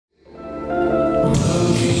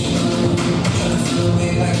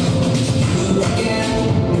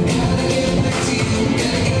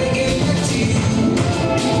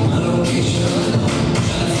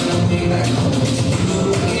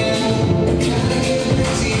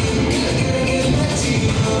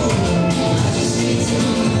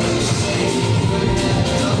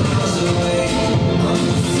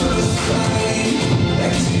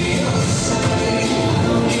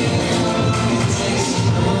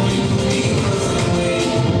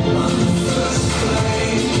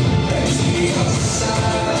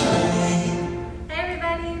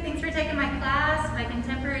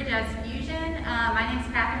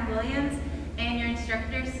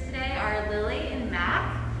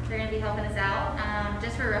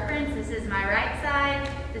is my right side,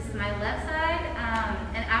 this is my left side.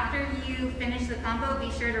 And after you finish the combo,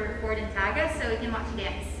 be sure to record and tag us so we can watch you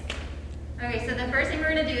dance. Okay, so the first thing we're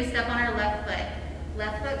gonna do is step on our left foot.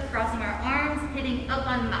 Left foot, crossing our arms, hitting up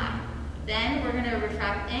on mat. Then we're gonna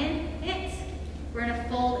retract in, hit. We're gonna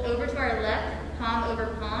fold over to our left, palm over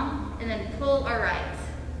palm, and then pull our right.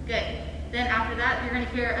 Good. Then after that, you're gonna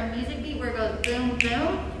hear a music beat where it goes boom,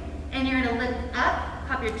 boom, and you're gonna lift up,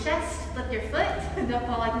 pop your chest, lift your foot, don't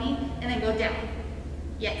fall like me, and then go down.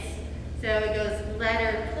 Yes. So it goes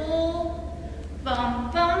letter pull,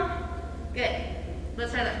 bum, bum. Good.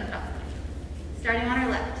 Let's try that from the top. Starting on our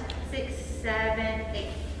left. 6, 7, 8.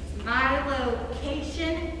 My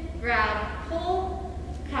location, grab, pull,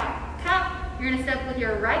 cop, cop. You're gonna step with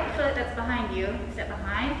your right foot that's behind you, step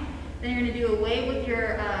behind. Then you're gonna do a wave with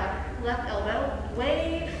your left elbow,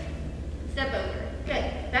 wave, step over. Good,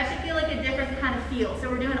 that should feel like a different kind of feel. So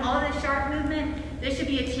we're doing all of this sharp movement. This should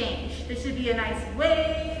be a change. This should be a nice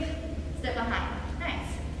wave, step behind, nice.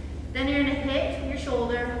 Then you're gonna hit your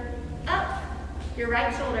shoulder up, your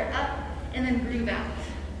right shoulder up, and then groove out.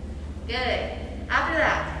 Good. After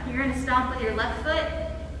that, you're gonna stomp with your left foot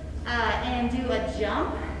and do a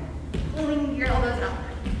jump, pulling your elbows up.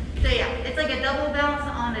 So yeah, it's like a double bounce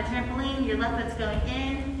on a trampoline. Your left foot's going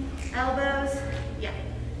in, elbows, yeah.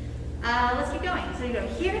 Let's keep going. So you go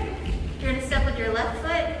here, you're gonna step with your left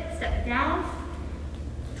foot, step down,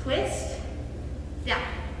 twist, down.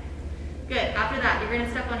 Good, after that, you're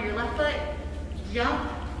gonna step on your left foot,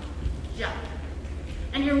 jump, jump.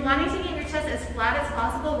 And you're wanting to get your chest as flat as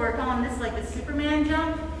possible. We're calling this like the Superman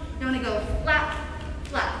jump. You wanna go flat,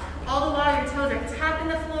 flat. All the while your toes are tapping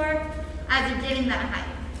the floor as you're getting that height.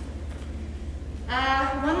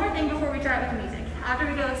 One more thing before we try it with the music. After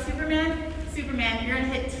we go Superman, Superman, you're gonna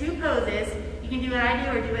hit 2 poses. You can do what I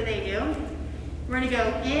do or do what they do. We're gonna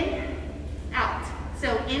go in, out.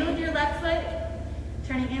 So in with your left foot,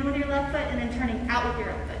 turning in with your left foot, and then turning out with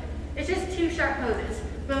your right foot. It's just 2 sharp poses.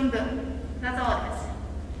 Boom, boom. That's all it is.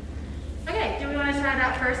 Okay, do we want to try it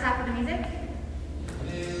out first half of the music?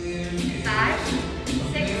 5,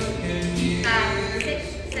 6, 5,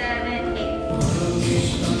 6, 7, 8.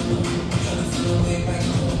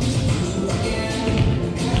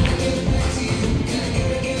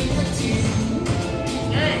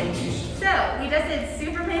 Good. So we just did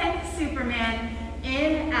Superman, Superman,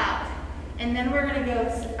 in, out. And then we're going to go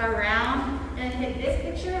around and hit this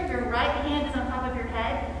picture. Your right hand is on top of your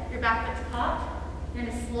head, your back foot's popped. You're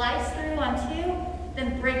going to slice through on 2,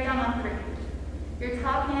 then break down on 3. Your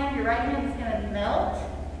top hand, your right hand is going to melt.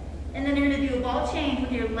 And then you're going to do a ball change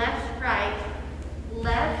with your left, right,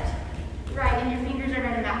 and your fingers are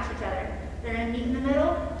going to match each other. They're going to meet in the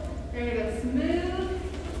middle. They're going to go smooth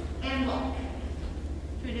and lock.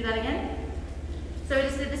 Should we do that again? So we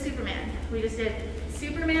just did the Superman. We just did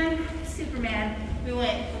Superman, Superman. We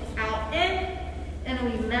went out, in, and then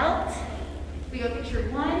we melt. We go picture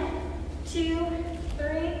 1, 2,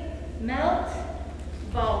 3, melt,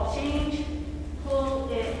 ball change, pull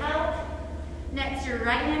it out. Next, your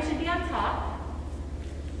right hand should be on top,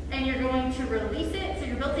 and you're going to release it. So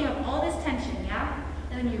you're building up all this tension, yeah?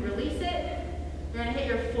 And then you release it. You're gonna hit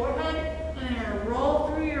your forehead, and then you're gonna roll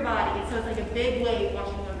through your body. So it's like a big wave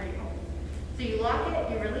washing over you. So you lock it,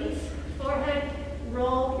 you release, forehead,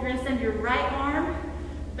 roll. You're gonna send your right arm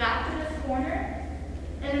back to this corner,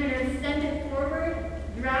 and then you're gonna send it forward,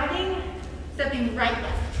 dragging, stepping right,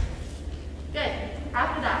 left. Good.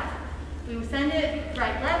 After that, we send it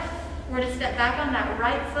right, left. We're gonna step back on that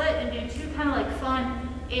right foot and do 2 kind of like fun,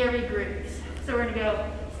 airy grooves. So we're gonna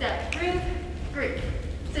go step, groove, groove.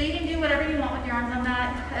 So you can do whatever you want with your arms on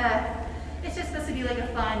that. It's just supposed to be like a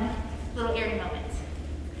fun little airy moment.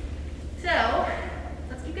 So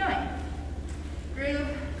let's keep going. Groove,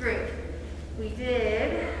 groove. We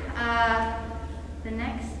did the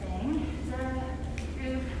next thing.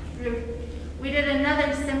 Groove, groove. We did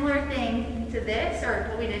another similar thing to this, or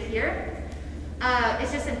what we did here.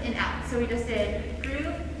 It's just an in-out. So we just did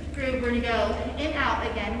groove, groove. We're gonna go in-out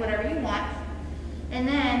again, whatever you want. And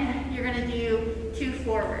then you're gonna do 2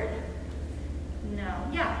 forward. No,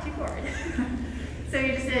 yeah, 2 forward. So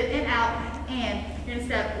you just did in-out, and you're gonna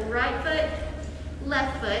step right foot,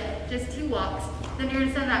 left foot, just 2 walks. Then you're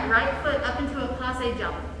gonna send that right foot up into a passe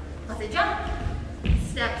jump. Passe jump,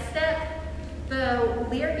 step, step. The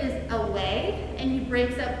lyric is away, and he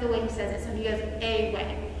breaks up the way he says it, so he goes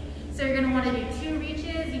away. So you're gonna wanna do 2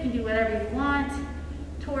 reaches. You can do whatever you want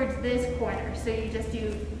towards this corner. So you just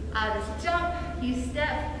do this jump, you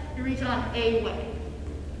step, you reach on away.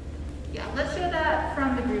 Yeah, let's show that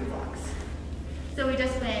from the groove blocks. So we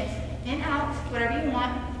just went in, out, whatever you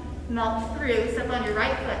want, melt through, step on your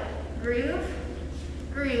right foot, groove,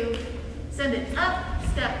 groove, Send it up,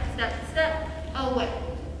 step, step, step, away.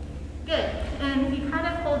 Good, and he kind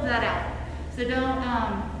of holds that out. So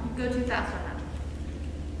don't go too fast on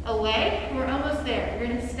that. Away, we're almost there. You're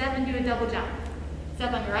gonna step and do a double jump.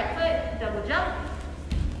 Step on your right foot, double jump,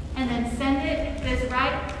 and then send it, this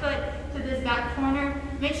right foot to this back corner.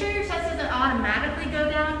 Make sure your chest doesn't automatically go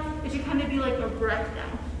down. It should kind of be like a breath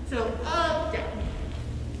down. So up, down.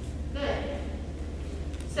 Good.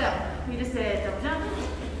 So we just did double jump,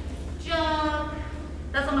 jump.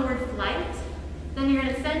 That's on the word flight. Then you're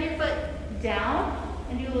gonna send your foot down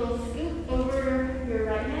and do a little scoop over your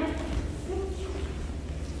right hand.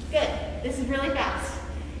 Good. This is really fast.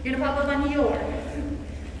 You're gonna pop up on your.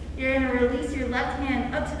 You're gonna release your left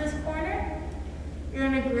hand up to this corner. You're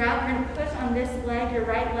gonna grab, you're gonna push on this leg, your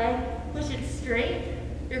right leg, push it straight.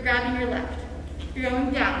 You're grabbing your left. You're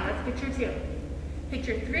going down, that's picture 2.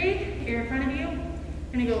 Picture 3, you're in front of you.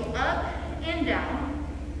 You're gonna go up and down.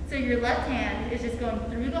 So your left hand is just going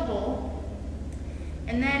through the hole.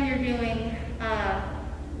 And then you're doing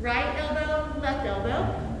right elbow, left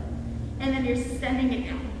elbow. And then you're sending it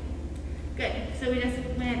down. Good, so we just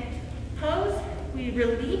went pose, we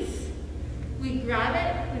release, we grab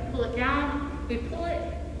it, we pull it down, we pull it,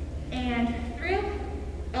 and through,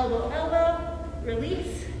 elbow, elbow,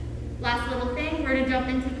 release. Last little thing, we're gonna jump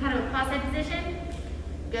into kind of a cross-head position.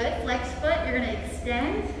 Good, flex foot, you're gonna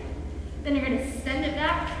extend, then you're gonna send it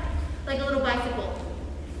back like a little bicycle.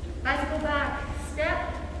 Bicycle back,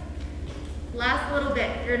 step. Last little bit,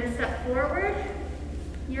 you're gonna step forward.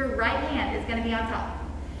 Your right hand is gonna be on top.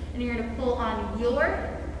 And you're gonna pull on your,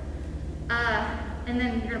 and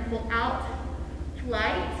then you're gonna pull out,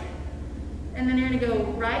 flight, and then you're gonna go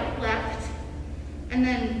right, left, and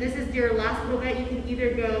then this is your last little bit. You can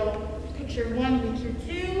either go picture 1, picture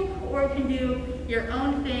 2, or you can do your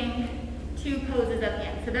own thing, 2 poses at the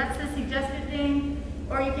end. So that's the suggested thing,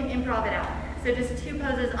 or you can improv it out. So just 2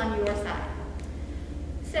 poses on your side.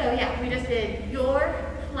 So yeah, we just did your,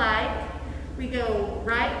 flight, we go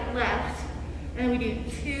right, left, and then we do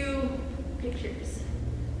 2 pictures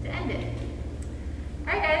to end it.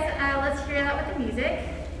 All right, guys, let's hear that with the music.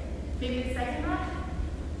 Maybe the second one,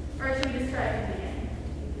 or should we just try it from the beginning?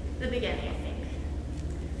 The beginning, I think.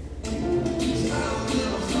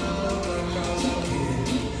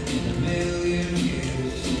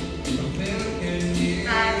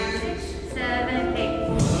 5, 6, 7, 8.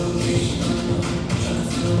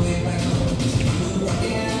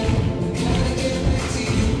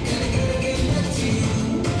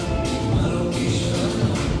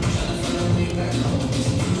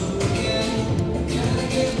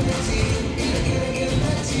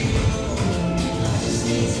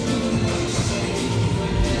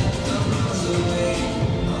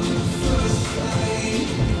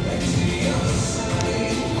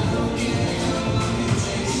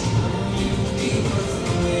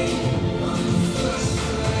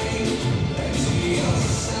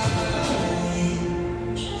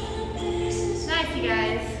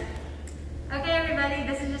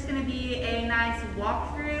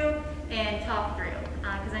 Walk-through and talk-through,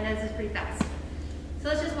 because I know this is pretty fast. So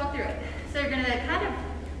let's just walk through it. So you're going to kind of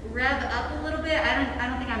rev up a little bit. I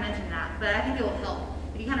don't think I mentioned that, but I think it will help.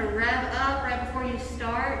 If you kind of rev up right before you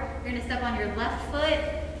start, you're going to step on your left foot,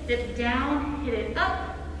 dip down, hit it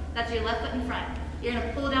up. That's your left foot in front. You're going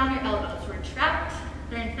to pull down your elbows. Retract,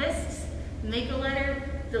 they're in fists, make a letter,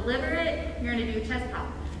 deliver it. You're going to do a chest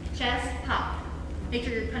pop. Chest pop. Make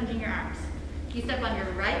sure you're punching your arms. You step on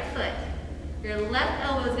your right foot. Your left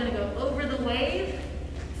elbow is going to go over the wave,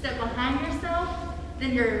 step behind yourself,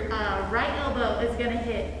 then your right elbow is going to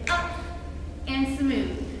hit up and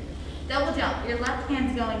smooth. Double jump, your left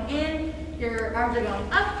hand's going in, your arms are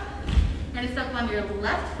going up. You're going to step on your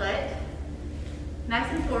left foot,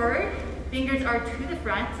 nice and forward, fingers are to the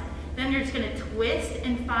front, then you're just going to twist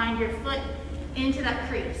and find your foot into that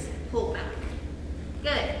crease, pull back.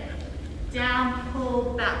 Good, down,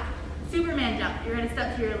 pull back. Superman jump, you're going to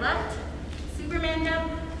step to your left, Superman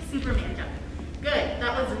jump, Superman jump. Good,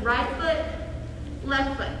 that was right foot,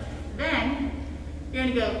 left foot. Then, you're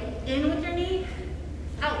gonna go in with your knee,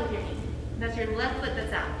 out with your knee. That's your left foot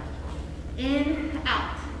that's out. In,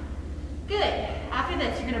 out. Good, after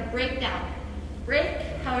this, you're gonna break down. Break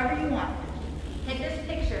however you want. Take this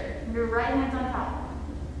picture, your right hand's on top.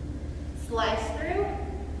 Slice through,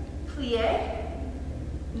 plie,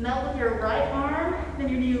 melt with your right arm, then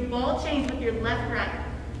you're gonna do ball change with your left, right.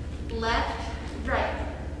 Left, right.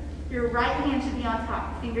 Your right hand should be on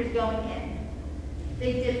top, fingers going in.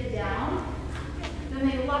 They dip down, then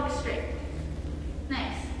they lock straight.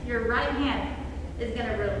 Nice. Your right hand is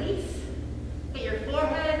gonna release, hit your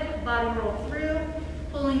forehead, body roll through,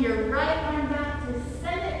 pulling your right arm back to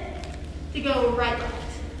send it, to go right, left.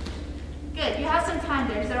 Good, you have some time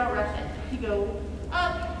there, so don't rush it. You go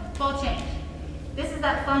up, ball change. This is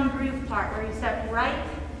that fun groove part where you step right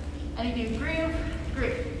and you do groove,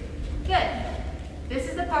 groove. Good. This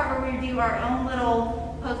is the part where we do our own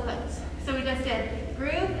little post pose. So we just did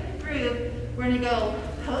groove, groove. We're gonna go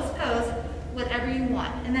post pose, whatever you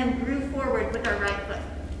want, and then groove forward with our right foot.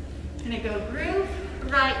 Gonna go groove,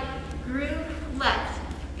 right, groove, left.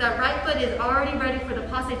 That right foot is already ready for the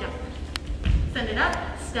passe jump. Send it up,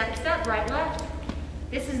 step, step, right, left.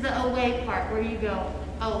 This is the away part where you go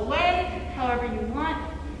away, however you want.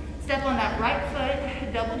 Step on that right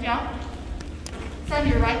foot, double jump. Send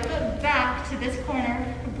your right foot back to this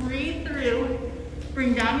corner, breathe through,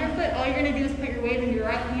 bring down your foot. All you're gonna do is put your weight in your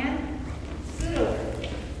right hand. Good.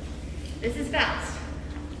 This is fast.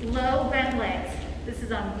 Low bent legs. This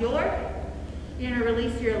is on you're gonna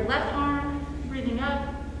release your left arm, breathing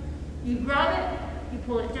up. You grab it, you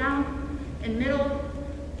pull it down, and middle,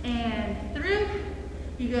 and through.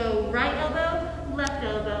 You go right elbow, left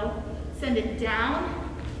elbow, send it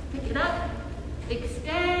down, pick it up,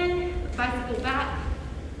 extend, bicycle back.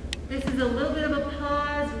 This is a little bit of a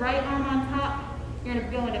pause, right arm on top. You're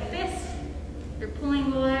gonna go into fist, you're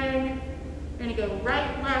pulling away, you're gonna go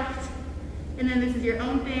right, left, and then this is your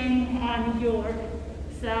own thing on your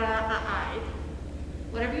side.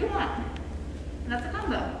 Whatever you want. And that's a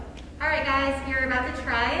combo. All right guys, you're about to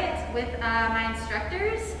try it with my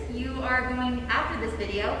instructors. You are going, after this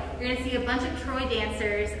video, you're gonna see a bunch of Troy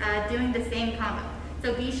dancers doing the same combo.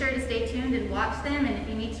 So be sure to stay tuned and watch them, and if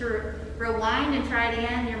you need to rewind and try it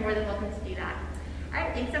again, you're more than welcome to do that. All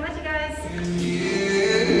right, thanks so much you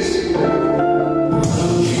guys.